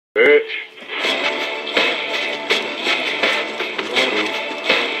Bitch.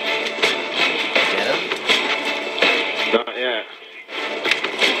 Get him? Not yet.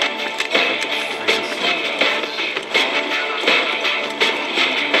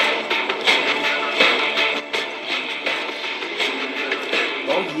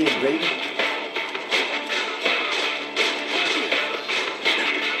 Oh yeah, baby.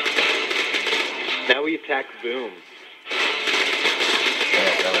 Now we attack Boom.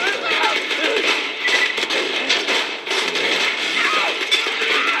 Yeah, that was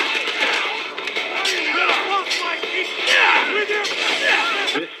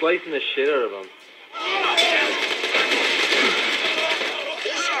Just slicing the shit out of him. He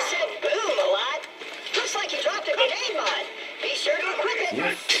sure said boom a lot. Looks like he dropped a grenade mod. Be sure to equip it. you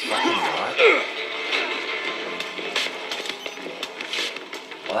fucking not.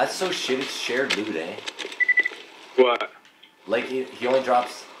 Well, that's so shit. It's shared loot, eh? What? Like he only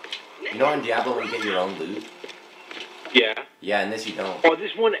drops. You know in Diablo when you get your own loot? Yeah. Yeah, in this you don't. Oh,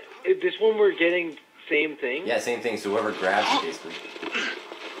 this one we're getting same thing? Yeah, same thing. So whoever grabs it, basically.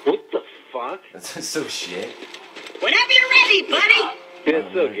 What the fuck? That's so shit. Whenever you're ready, buddy.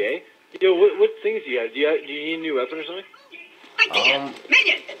 That's so gay. Yo, what things do you have? Do you need a new weapon or something? Idea.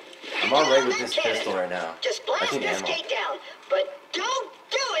 Minion. I'm alright with this pistol right now. Just I blast think this ammo. gate down, but don't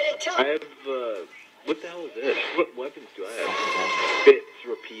do it until. I have, what the hell is this? What weapons do I have? Bits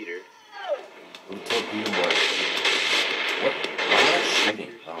repeater. Torpedo boy. What? Why am I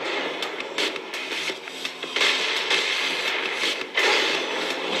shooting? Oh.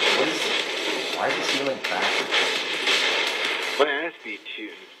 What is it? Why is it shooting backwards? My ass be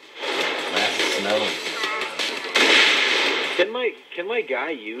shooting. My ass is smelling. Can my guy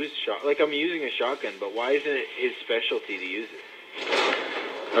use like I'm using a shotgun, but why isn't it his specialty to use it?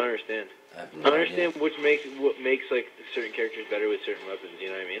 I don't understand. I have no I don't understand idea. what makes like certain characters better with certain weapons. You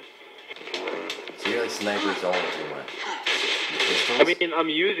know what I mean? So you're like snipers only too much. Pistols? I mean, I'm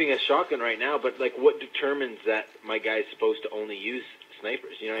using a shotgun right now, but like, what determines that my guy's supposed to only use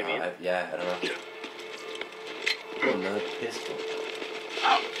snipers? You know what I mean? Yeah, I don't know. Oh, another pistol.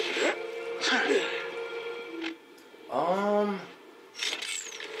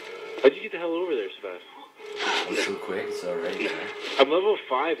 How'd you get the hell over there so fast? I'm so quick, it's alright, man. I'm level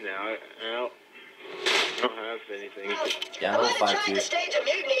 5 now. I don't have anything. Yeah, I I'm want level to 5 try too. to stage a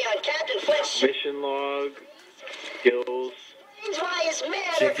mutiny on Captain Flynn's ship. Mission log, skills, That's why his men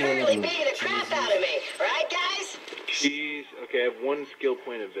are Chicken currently and beating the crap cheese. out of me. Right, guys? cheese. Okay, I have 1 skill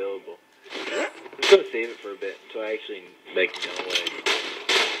point available. I'm just gonna save it for a bit, so I actually like know what I need.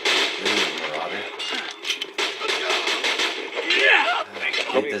 Marauder.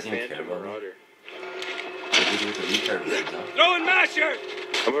 How It many doesn't even care Phantom about me. Marauder? What do you do with the retard birds, huh? Throwing masher!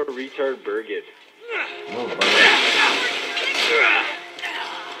 I'm a retard Burgid. I'm a bird.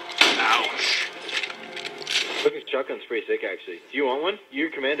 Ouch! Fucking shotgun's pretty sick, actually. Do you want one? You're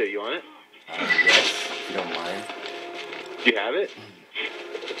commando. You want it? Yes, if you don't mind. Do you have it?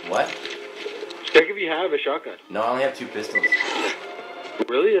 What? Check if you have a shotgun. No, I only have 2 pistols.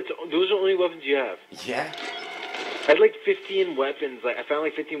 Really? Those are the only weapons you have. Yeah? I had like 15 weapons. Like I found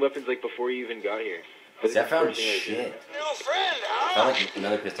like 15 weapons like before you even got here. See, I found First thing I did. shit. New friend, I huh? found like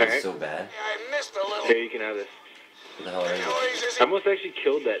another pistol is Alright. so bad. I missed a little. Here, you can have this. What the hell are you? Noise is I almost actually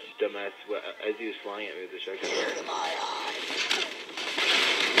killed that dumbass as he was flying at me with the shotgun. here to my eye.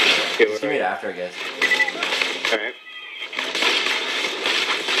 Okay, Just give me it after, I guess. Alright.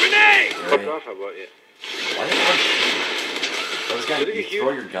 Grenade! Fuck Alright. off, how about you? Why did I shoot? I was gonna Look at you you,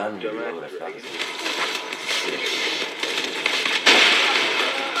 throw your gun and dumbass reload. I forgot. dragon.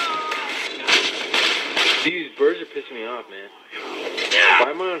 These birds are pissing me off, man.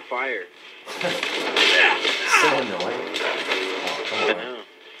 Why am I on fire? So annoying. Oh, I come on. know.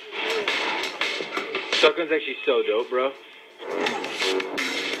 Shotgun's actually so dope, bro.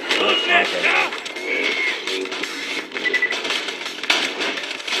 Okay.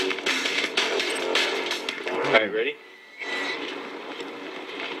 Alright, ready?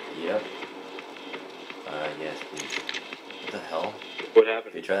 Yep. Yes, please. What the hell? What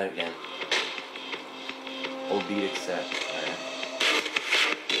happened? Okay, try that again. Hold B to accept. Alright.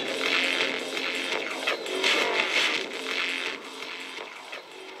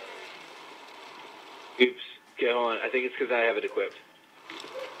 Oops. Okay, hold on. I think it's because I have it equipped.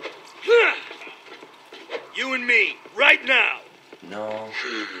 You and me, right now! No.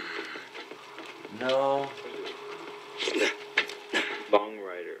 No. Long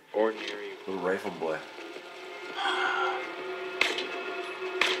Rider. Ordinary. Little rifle boy.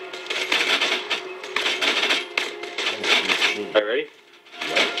 Alright, ready?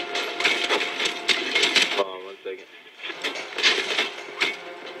 Hold on 1 second.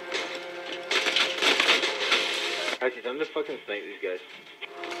 Actually, time to fucking snipe these guys.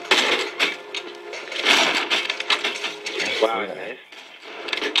 Wow, nice.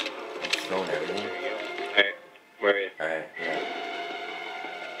 Throwing everything. Alright, where are you? Alright, yeah.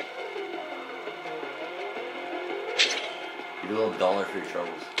 Give you a little dollar for your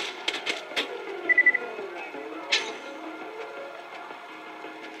troubles.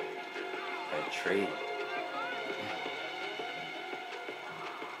 Alright, trade.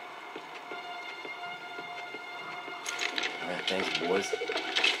 Alright, thanks, boys.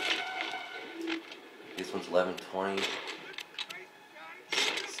 This one's 11.20.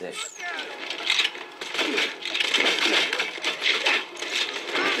 Sick.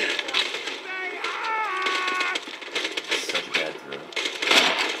 Such a bad throw.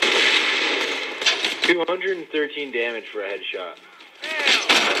 213 damage for a headshot.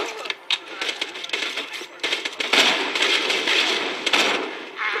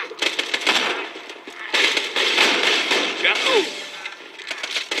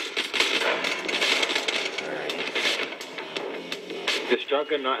 Is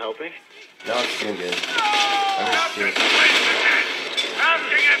shotgun not helping? No, it's doing good. I'm just shit.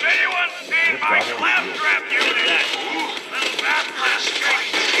 Asking if anyone's seen my claptrap unit. Little backlash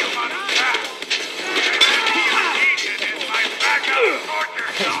straight to human attack. Needed is my backup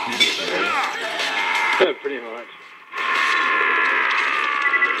torture dog. Pretty much.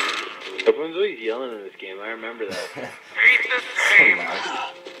 Everyone's always yelling in this game, I remember that. Ain't the same.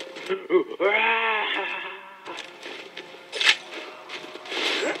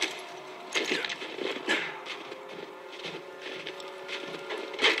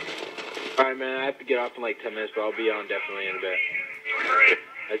 Alright, man, I have to get off in like 10 minutes, but I'll be on definitely in a bit.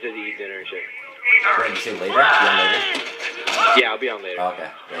 I just eat dinner and shit. What did you say later? Be on later? Yeah, I'll be on later. Oh, okay.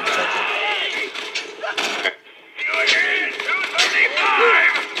 Yeah, just check it. Again,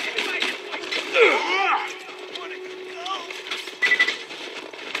 235.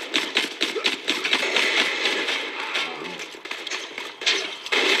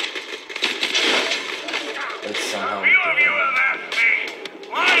 Let's somehow Few of you have asked me,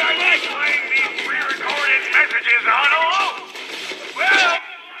 why I like playing these pre-recorded messages on alone? Well,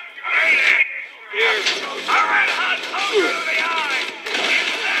 here, a red hot poker to the eye. Is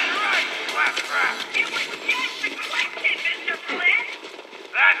that right, Claptrap? It was just a question, Mr. Flynn.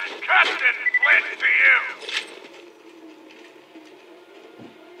 That's Captain Flynn to you.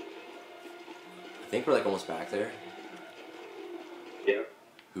 I think we're like almost back there. Yeah.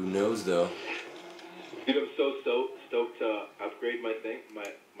 Who knows though? Dude, I'm so stoked to upgrade my thing,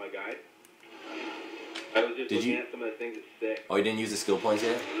 my guy. I was just Did looking you- at some of the things that's sick. Oh, you didn't use the skill points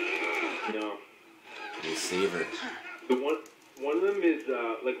yet? No. You saver. The one of them is,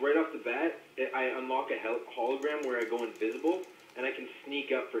 like right off the bat, I unlock a hologram where I go invisible, and I can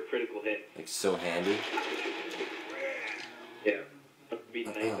sneak up for critical hit. Like so handy. Yeah. That'd be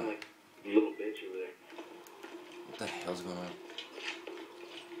nice and like a little bitch over there. What the hell's going on?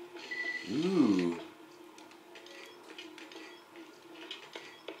 Ooh.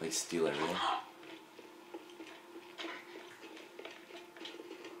 Like steal everything.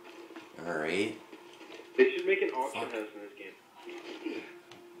 Alright. They should make an auction house in this game.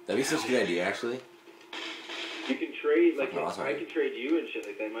 That'd be such a good idea actually. You can trade, like, Fucking awesome. I can trade you and shit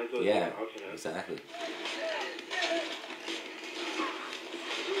like that. Might as well Yeah, do an auction house. exactly.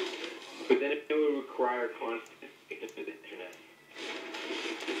 But then it would require constant access to the internet.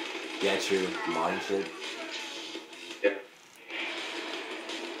 Yeah, true. Mod and shit. Yeah.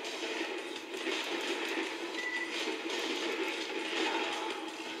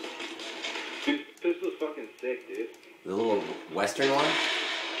 Dude, this pistol's fucking sick, dude. The little western one?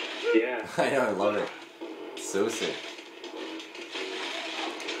 Yeah. I know, I love it. It's so sick.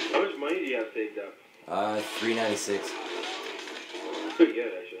 How much money do you have saved up? $3.96. Pretty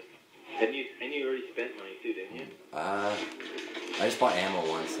good, actually. And you already spent money too, didn't you? I just bought ammo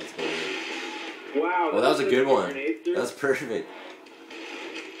once. That's good. Wow. Oh, that was a good one. Grenades, dude. That's perfect.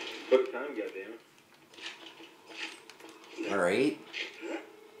 What time, goddamn? Alright.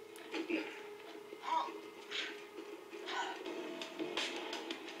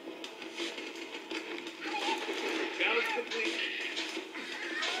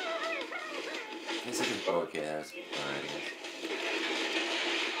 Oh, okay, that's alright, I guess.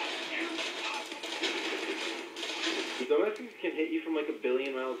 The dumbasses can hit you from like 1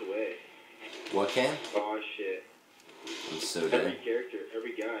 billion miles away. What can? Oh shit. I'm so Every dead. character,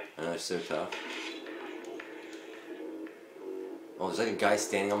 every guy. I know, they're so tough. Oh, there's like a guy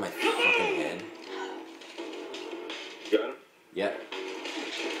standing on my fucking head. Got him? Yeah.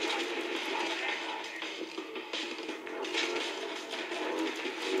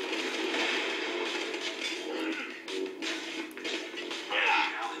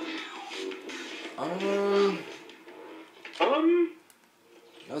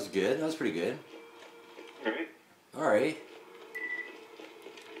 good. That was pretty good. Alright. Alright.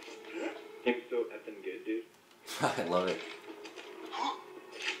 It's so effing good, dude. I love it.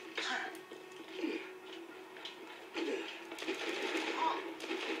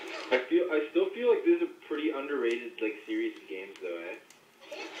 I still feel like this is a pretty underrated like series of games though, eh?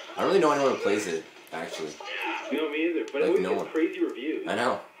 I don't really know anyone who plays it, actually. You know, me either, but it Like, always no gets one. crazy reviews. I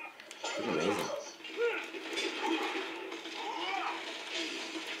know. It's amazing.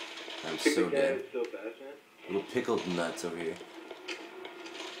 I'm Pick so the guy dead. out so fast, man. Little pickled nuts over here.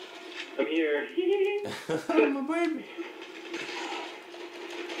 I'm here. My baby.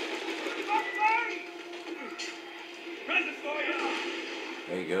 Present for you.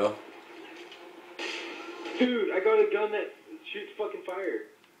 There you go. Dude, I got a gun that shoots fucking fire.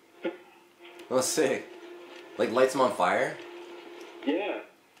 Oh, sick. Like lights them on fire? Yeah.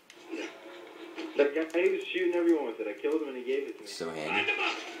 That guy, he was shooting everyone with it. I killed him and he gave it to me. So Line handy. them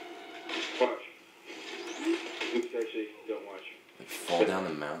up. Watch. Oops, actually, don't watch. Like fall down the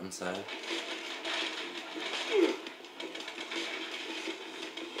mountainside.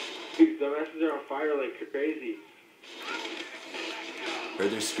 Dude, dumbasses are on fire like crazy.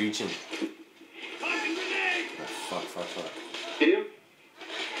 Heard they're screeching. Tossing grenade. Oh, fuck. See him?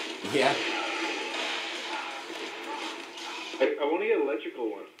 Yeah. I want to get an electrical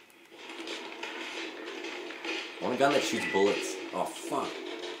one. I want a gun that shoots bullets. Oh, fuck.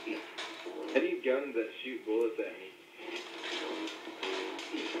 I need guns that shoot bullets at me.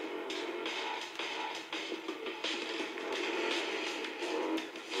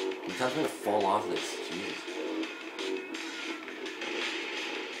 You times I'm gonna fall off this. Jesus.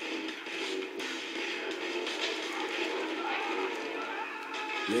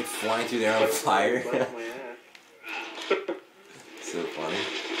 You're like flying through there on fire. Bust my ass. So funny.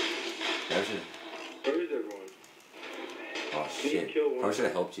 How should... Where is everyone? Oh Did you shit. kill one? How should I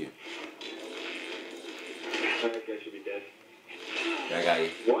helped you? That guy should be dead. Yeah, I got you.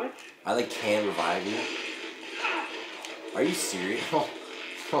 What? I like can't revive you. Are you serious? Yo,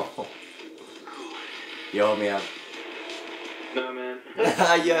 help me out. Nah, man.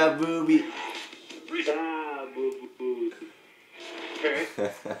 Yeah, booby. Ah, boo boo boo. Alright.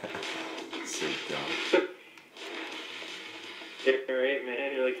 So dumb. Alright,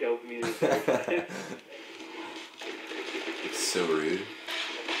 man. You're like helping me this time. It's so rude.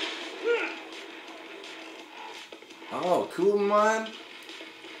 Oh, cool, man.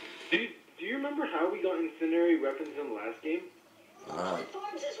 Do you remember how we got incendiary weapons in the last game? I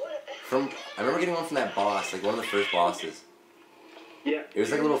remember getting one from that boss, like one of the first bosses. Yeah. It was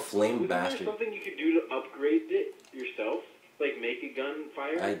like a little flame Wasn't bastard. there something you could do to upgrade it yourself? Like make a gun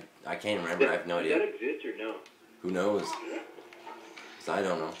fire? I can't remember. I have no idea. Does that exist or no? Who knows? 'Cause I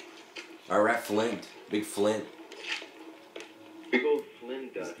don't know. Alright, we're at Flint. Big Flint. Big old Flynn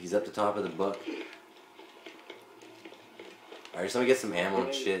does. He's up the top of the book. Alright, just let me get some ammo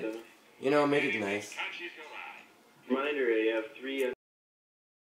and shit. You know, make it nice. Conscious your eye. Reminder, you have 3